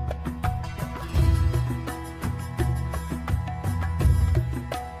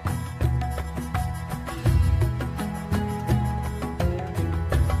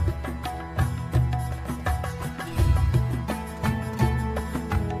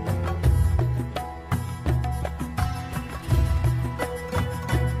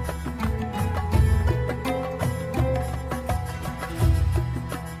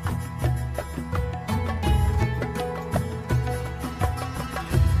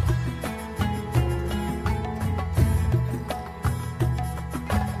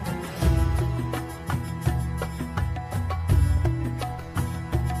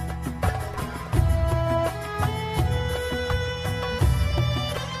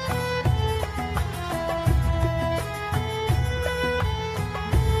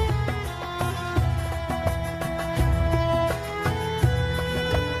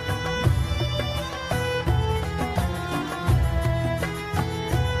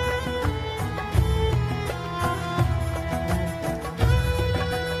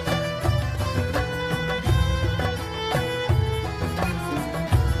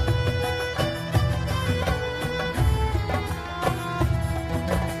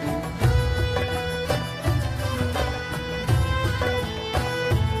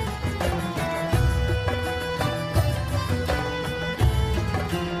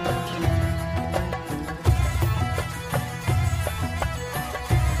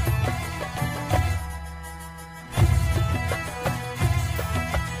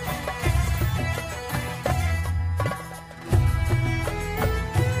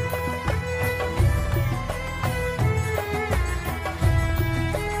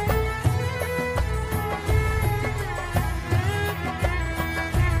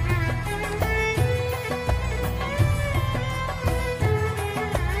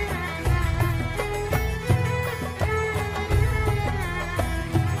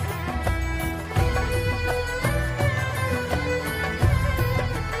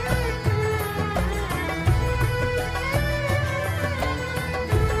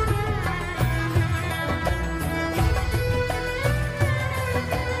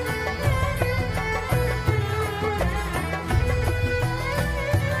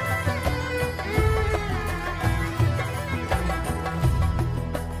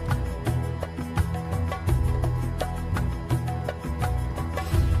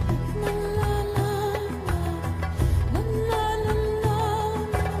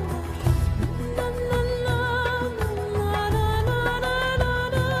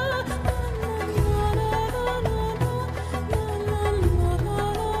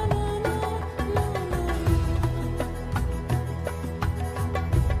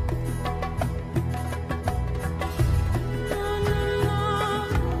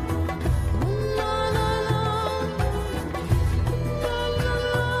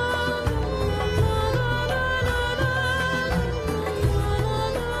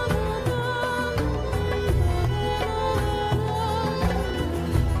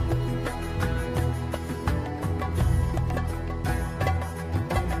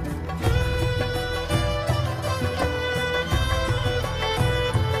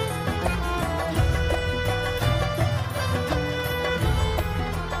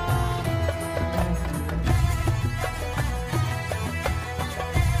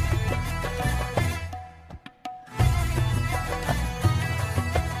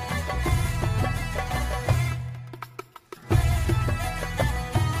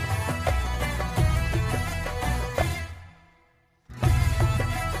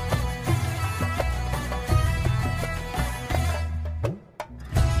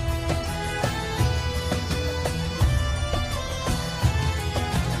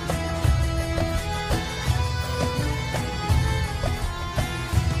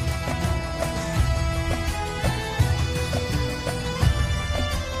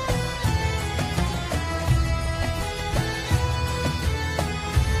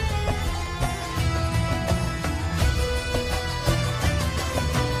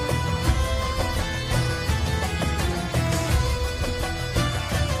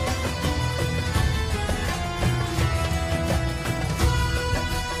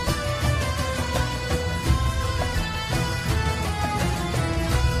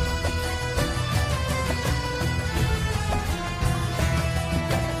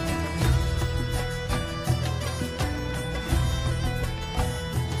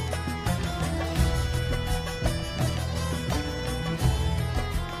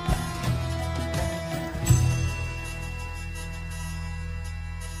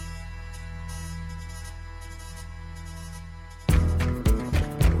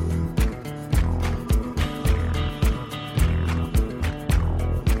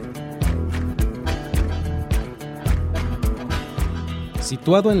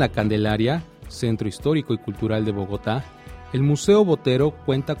 Situado en la Candelaria, Centro Histórico y Cultural de Bogotá, el Museo Botero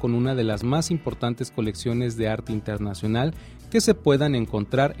cuenta con una de las más importantes colecciones de arte internacional que se puedan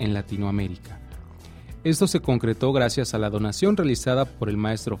encontrar en Latinoamérica. Esto se concretó gracias a la donación realizada por el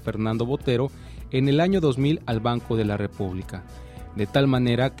maestro Fernando Botero en el año 2000 al Banco de la República, de tal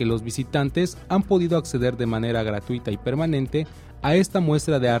manera que los visitantes han podido acceder de manera gratuita y permanente a esta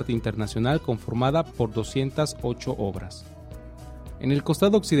muestra de arte internacional conformada por 208 obras. En el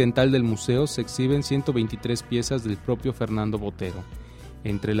costado occidental del museo se exhiben 123 piezas del propio Fernando Botero,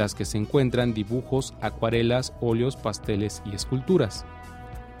 entre las que se encuentran dibujos, acuarelas, óleos, pasteles y esculturas.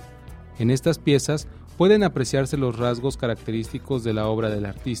 En estas piezas pueden apreciarse los rasgos característicos de la obra del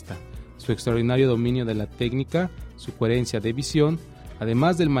artista, su extraordinario dominio de la técnica, su coherencia de visión,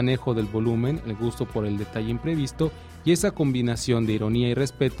 además del manejo del volumen, el gusto por el detalle imprevisto y esa combinación de ironía y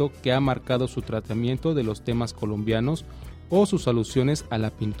respeto que ha marcado su tratamiento de los temas colombianos o sus alusiones a la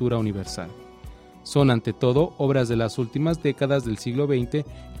pintura universal. Son ante todo obras de las últimas décadas del siglo XX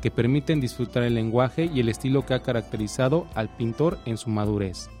que permiten disfrutar el lenguaje y el estilo que ha caracterizado al pintor en su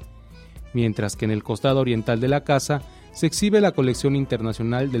madurez. Mientras que en el costado oriental de la casa se exhibe la colección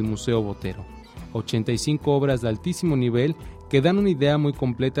internacional del Museo Botero, 85 obras de altísimo nivel que dan una idea muy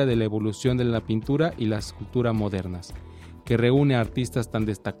completa de la evolución de la pintura y la escultura modernas, que reúne a artistas tan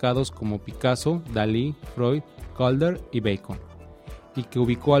destacados como Picasso, Dalí, Freud, Calder y Bacon, y que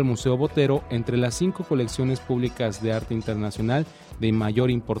ubicó al Museo Botero entre las 5 colecciones públicas de arte internacional de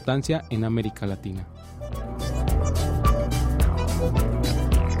mayor importancia en América Latina.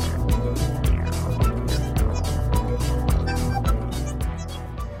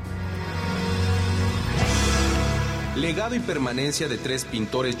 Legado y permanencia de 3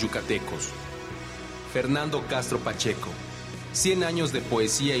 pintores yucatecos. Fernando Castro Pacheco, 100 años de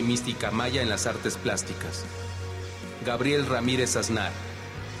poesía y mística maya en las artes plásticas. Gabriel Ramírez Aznar,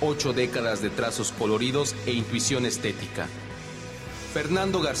 8 décadas de trazos coloridos e intuición estética.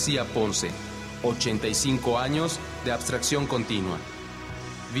 Fernando García Ponce, 85 años de abstracción continua.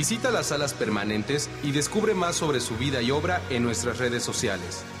 Visita las salas permanentes y descubre más sobre su vida y obra en nuestras redes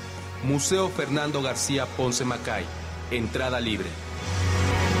sociales. Museo Fernando García Ponce Macay, entrada libre.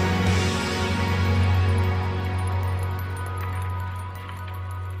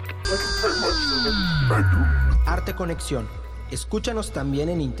 Arte Conexión. Escúchanos también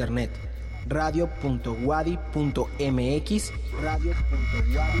en internet. radio.wadi.mx,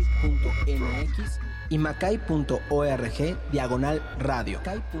 radio.wadi.mx y macay.org/radio.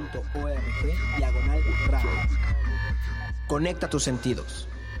 Macay.org/radio. Conecta tus sentidos.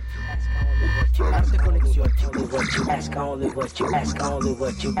 Arte Conexión.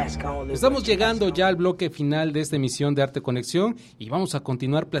 Estamos llegando ya al bloque final de esta emisión de Arte Conexión y vamos a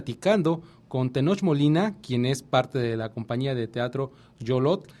continuar platicando con Tenoch Molina, quien es parte de la compañía de teatro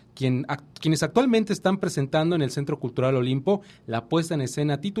Yolot, quienes actualmente están presentando en el Centro Cultural Olimpo la puesta en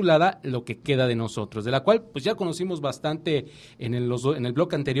escena titulada Lo que queda de nosotros, de la cual pues ya conocimos bastante en el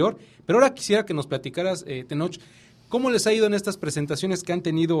bloque anterior, pero ahora quisiera que nos platicaras, Tenoch, ¿cómo les ha ido en estas presentaciones que han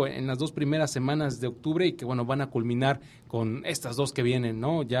tenido en las 2 primeras semanas de octubre y que bueno van a culminar con estas 2 que vienen,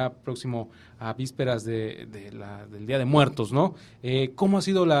 ¿no? Ya próximo a vísperas del Día de Muertos, ¿no? ¿Cómo ha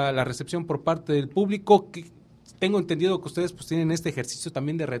sido la recepción por parte del público? Tengo entendido que ustedes pues tienen este ejercicio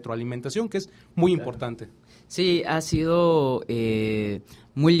también de retroalimentación que es muy importante. Sí, ha sido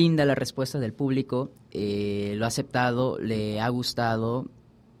muy linda la respuesta del público, lo ha aceptado, le ha gustado.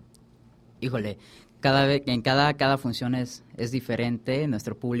 Híjole, cada función es diferente.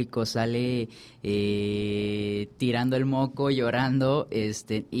 Nuestro público sale tirando el moco, llorando,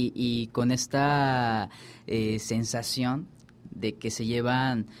 y con esta sensación de que se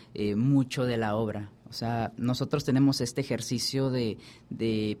llevan mucho de la obra. O sea, nosotros tenemos este ejercicio de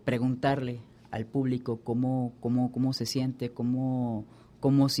preguntarle al público cómo se siente, cómo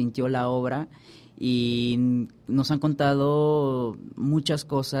sintió la obra, y nos han contado muchas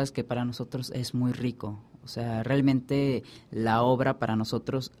cosas que para nosotros es muy rico. O sea, realmente la obra para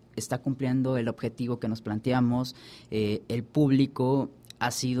nosotros está cumpliendo el objetivo que nos planteamos. El público ha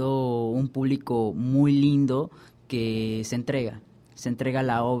sido un público muy lindo que se entrega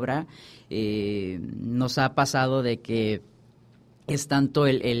la obra. Nos ha pasado de que es tanto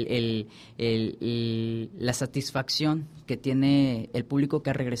la satisfacción que tiene el público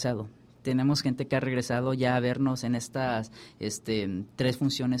que ha regresado. Tenemos gente que ha regresado ya a vernos en estas 3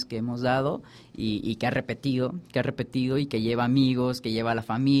 funciones que hemos dado y que ha repetido y que lleva amigos, que lleva a la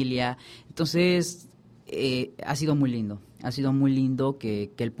familia. Entonces, ha sido muy lindo que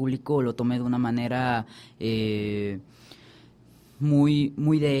el público lo tome de una manera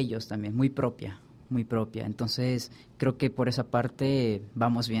muy de ellos también, muy propia. muy propia. Entonces, creo que por esa parte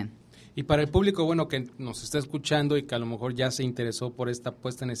vamos bien. Y para el público, bueno, que nos está escuchando y que a lo mejor ya se interesó por esta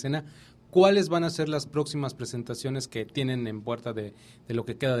puesta en escena, ¿cuáles van a ser las próximas presentaciones que tienen en puerta de lo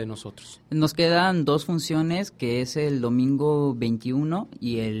que queda de nosotros? Nos quedan 2 funciones, que es el domingo 21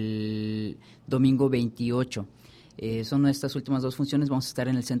 y el domingo 28. Son nuestras últimas 2 funciones. Vamos a estar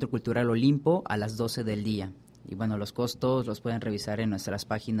en el Centro Cultural Olimpo a las 12 del día. Y bueno, los costos los pueden revisar en nuestras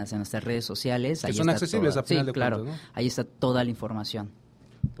páginas, en nuestras redes sociales. Que son accesibles a final de cuentas, ¿no? Ahí está toda la información.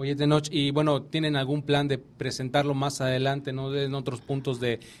 Oye, Tenoch, y bueno, ¿tienen algún plan de presentarlo más adelante, no, en otros puntos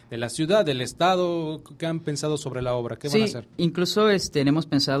de la ciudad, del estado? ¿Qué han pensado sobre la obra? ¿Qué van a hacer? Incluso hemos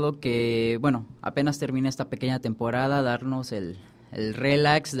pensado que, bueno, apenas termine esta pequeña temporada, darnos el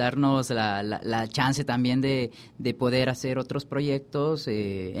relax, darnos la chance también de poder hacer otros proyectos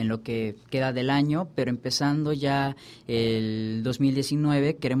en lo que queda del año, pero empezando ya el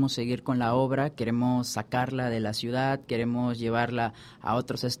 2019 queremos seguir con la obra, queremos sacarla de la ciudad, queremos llevarla a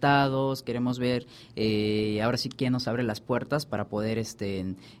otros estados, queremos ver ahora sí quién nos abre las puertas para poder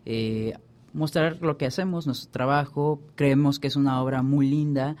mostrar lo que hacemos, nuestro trabajo. Creemos que es una obra muy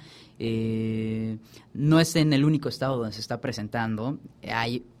linda. No es en el único estado donde se está presentando.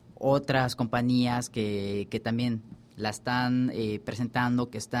 Hay otras compañías que también la están presentando,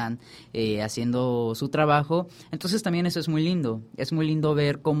 que están haciendo su trabajo. Entonces también eso es muy lindo. Es muy lindo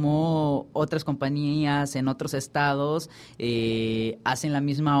ver cómo otras compañías en otros estados hacen la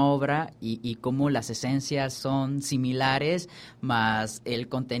misma obra y cómo las esencias son similares, más el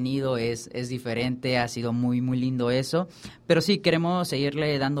contenido es diferente. Ha sido muy, muy lindo eso. Pero sí, queremos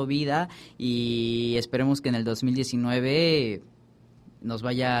seguirle dando vida y esperemos que en el 2019 nos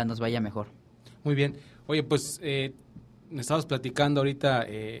vaya mejor. Muy bien. Oye, pues me estabas platicando ahorita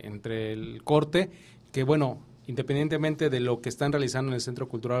entre el corte que, bueno, independientemente de lo que están realizando en el Centro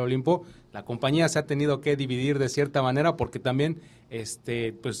Cultural Olimpo, la compañía se ha tenido que dividir de cierta manera porque también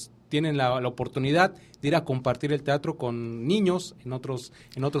pues tienen la oportunidad de ir a compartir el teatro con niños en otros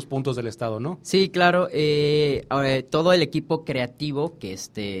puntos del estado, ¿no? Sí, claro. Ahora, todo el equipo creativo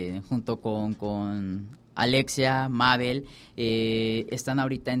que junto con Alexia, Mabel, están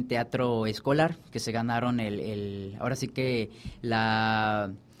ahorita en teatro escolar, que se ganaron ahora sí que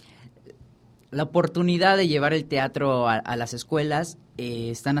la oportunidad de llevar el teatro a las escuelas.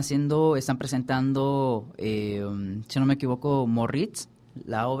 Están presentando, si no me equivoco, Moritz,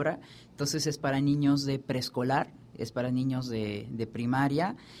 la obra. Entonces es para niños de preescolar, es para niños de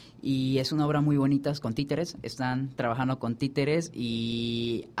primaria, y es una obra muy bonita con títeres. Están trabajando con títeres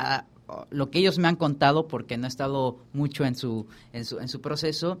y lo que ellos me han contado, porque no he estado mucho en su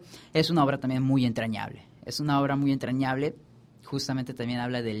proceso, es una obra también muy entrañable. Es una obra muy entrañable. Justamente también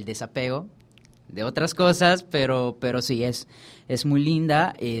habla del desapego de otras cosas, pero sí, es muy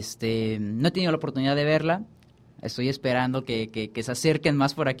linda. No he tenido la oportunidad de verla. Estoy esperando que se acerquen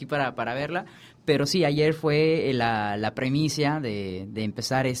más por aquí para verla. Pero sí, ayer fue la primicia de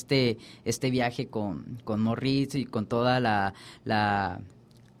empezar este viaje con Moritz y con toda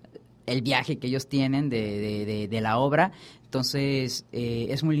el viaje que ellos tienen de la obra. Entonces,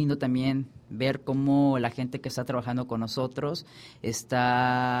 es muy lindo también ver cómo la gente que está trabajando con nosotros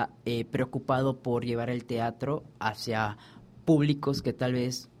está preocupado por llevar el teatro hacia públicos que tal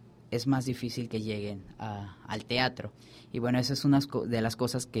vez es más difícil que lleguen al teatro. Y bueno, esa es una de las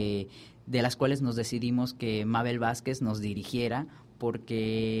cosas de las cuales nos decidimos que Mabel Vázquez nos dirigiera,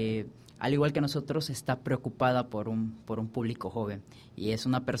 porque al igual que nosotros está preocupada por un público joven, y es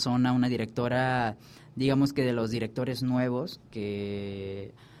una directora, digamos que de los directores nuevos,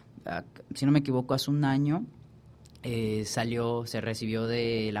 que si no me equivoco hace un año se recibió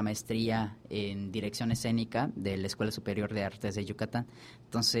de la maestría en dirección escénica de la Escuela Superior de Artes de Yucatán.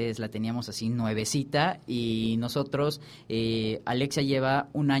 Entonces la teníamos así nuevecita, y nosotros, Alexia lleva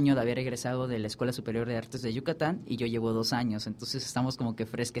un año de haber egresado de la Escuela Superior de Artes de Yucatán y yo llevo 2 años. Entonces estamos como que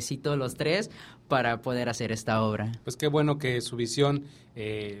fresquecitos los 3 para poder hacer esta obra. Pues qué bueno que su visión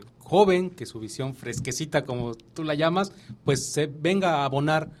joven, que su visión fresquecita, como tú la llamas, pues se venga a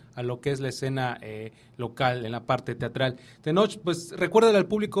abonar a lo que es la escena local en la parte teatral. Tenoch, pues recuérdale al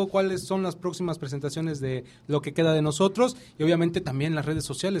público cuáles son las próximas presentaciones de lo que queda de nosotros, y obviamente también las redes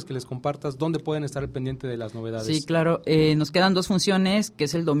sociales, que les compartas dónde pueden estar al pendiente de las novedades. Sí, claro. Nos quedan 2 funciones, que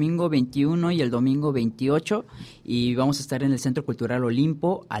es el domingo 21 y el domingo 28, y vamos a estar en el Centro Cultural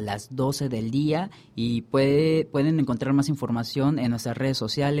Olimpo a las 12 del día, y pueden encontrar más información en nuestras redes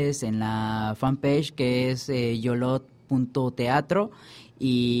sociales, en la fanpage que es yolot.teatro,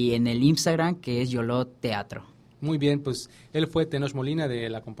 y en el Instagram que es Yolot Teatro. Muy bien, pues él fue Tenoch Molina de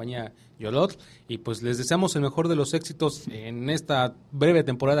la compañía Yolotl y pues les deseamos el mejor de los éxitos en esta breve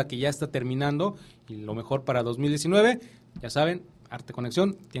temporada que ya está terminando y lo mejor para 2019. Ya saben, Arte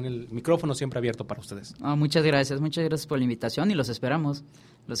Conexión tiene el micrófono siempre abierto para ustedes. Muchas gracias por la invitación y los esperamos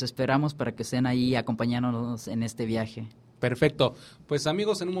para que estén ahí acompañándonos en este viaje. Perfecto, pues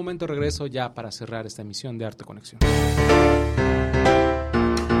amigos, en un momento regreso ya para cerrar esta emisión de Arte Conexión.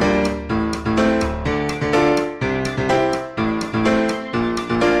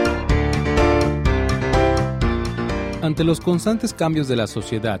 Ante los constantes cambios de la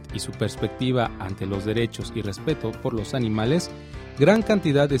sociedad y su perspectiva ante los derechos y respeto por los animales, gran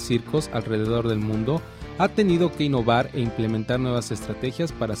cantidad de circos alrededor del mundo ha tenido que innovar e implementar nuevas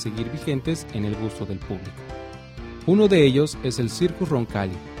estrategias para seguir vigentes en el gusto del público. Uno de ellos es el Circus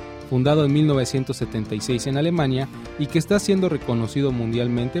Roncalli, fundado en 1976 en Alemania y que está siendo reconocido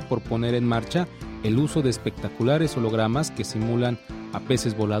mundialmente por poner en marcha el uso de espectaculares hologramas que simulan a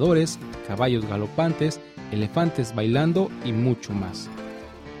peces voladores, caballos galopantes, elefantes bailando y mucho más.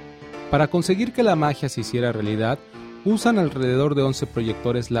 Para conseguir que la magia se hiciera realidad, usan alrededor de 11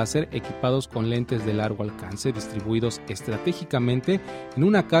 proyectores láser equipados con lentes de largo alcance distribuidos estratégicamente en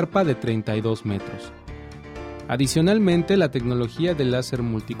una carpa de 32 metros. Adicionalmente, la tecnología del láser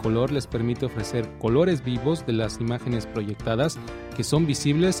multicolor les permite ofrecer colores vivos de las imágenes proyectadas que son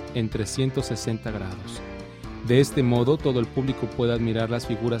visibles en 360 grados. De este modo, todo el público puede admirar las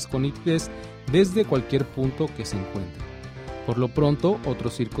figuras con nitidez desde cualquier punto que se encuentre. Por lo pronto,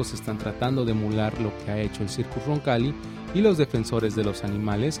 otros circos están tratando de emular lo que ha hecho el Circus Roncalli y los defensores de los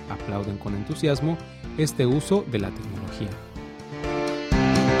animales aplauden con entusiasmo este uso de la tecnología.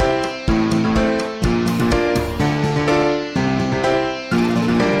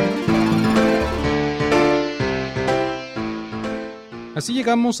 Así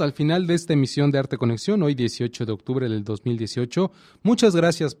llegamos al final de esta emisión de Arte Conexión, hoy 18 de octubre del 2018. Muchas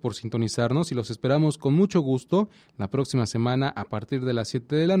gracias por sintonizarnos y los esperamos con mucho gusto la próxima semana a partir de las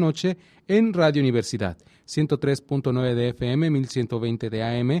 7 de la noche en Radio Universidad, 103.9 de FM, 1120 de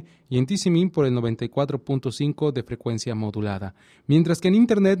AM y en Tizimín por el 94.5 de frecuencia modulada, mientras que en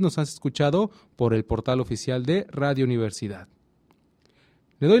Internet nos has escuchado por el portal oficial de Radio Universidad.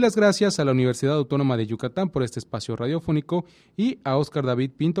 Le doy las gracias a la Universidad Autónoma de Yucatán por este espacio radiofónico y a Óscar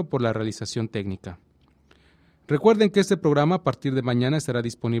David Pinto por la realización técnica. Recuerden que este programa a partir de mañana estará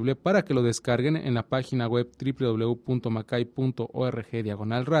disponible para que lo descarguen en la página web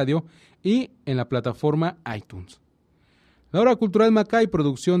www.macay.org/radio y en la plataforma iTunes. La Hora Cultural Macay,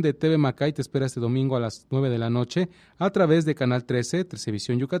 producción de TV Macay, te espera este domingo a las 9 de la noche a través de Canal 13,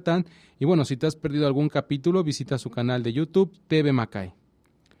 Televisión Yucatán. Y bueno, si te has perdido algún capítulo, visita su canal de YouTube, TV Macay.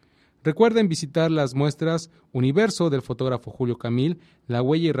 Recuerden visitar las muestras Universo del fotógrafo Julio Camil, La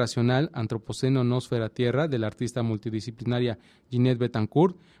huella irracional, Antropoceno, Nosfera, Tierra de la artista multidisciplinaria Ginette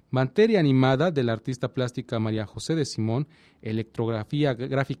Betancourt, Materia animada de la artista plástica María José de Simón, Electrografía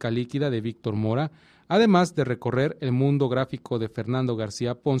gráfica líquida de Víctor Mora, además de recorrer el mundo gráfico de Fernando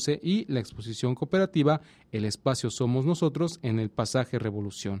García Ponce y la exposición cooperativa El Espacio Somos Nosotros en el Pasaje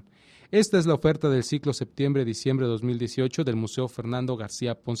Revolución. Esta es la oferta del ciclo septiembre-diciembre 2018 del Museo Fernando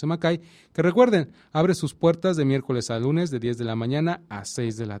García Ponce Macay, que recuerden, abre sus puertas de miércoles a lunes de 10 de la mañana a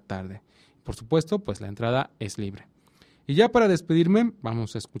 6 de la tarde. Por supuesto, pues la entrada es libre. Y ya para despedirme,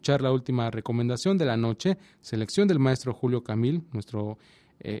 vamos a escuchar la última recomendación de la noche, selección del maestro Julio Camil, nuestro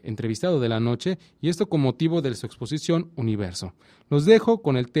entrevistado de la noche, y esto con motivo de su exposición Universo. Los dejo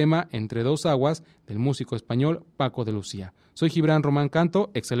con el tema Entre dos aguas del músico español Paco de Lucía. Soy Gibran Román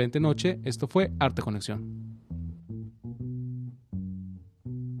Canto, excelente noche, esto fue Arte Conexión.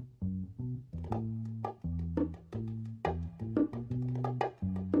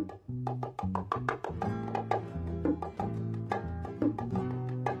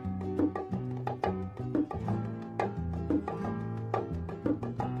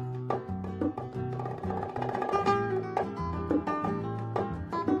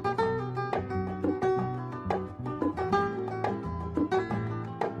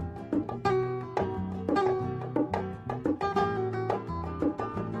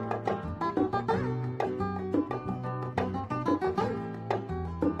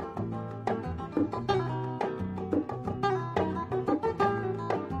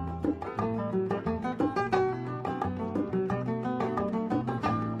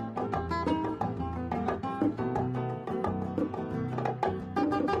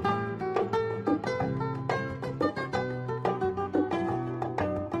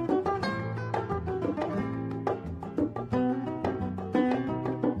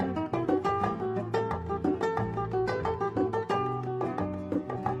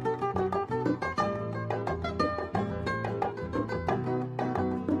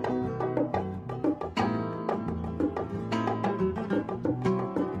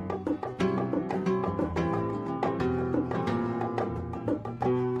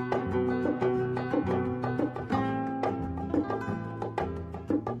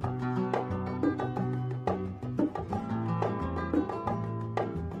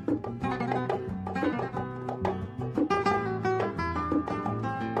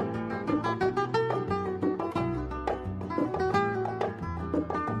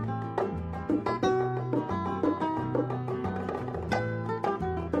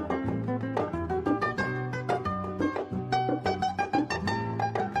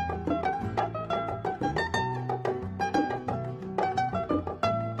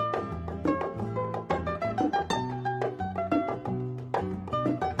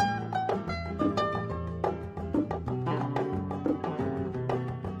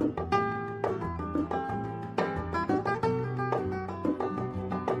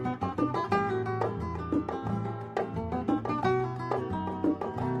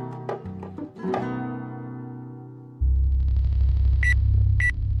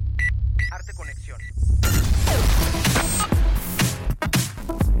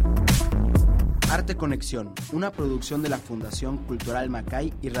 Arte Conexión, una producción de la Fundación Cultural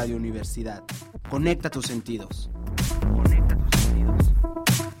Macay y Radio Universidad. Conecta tus sentidos. Conecta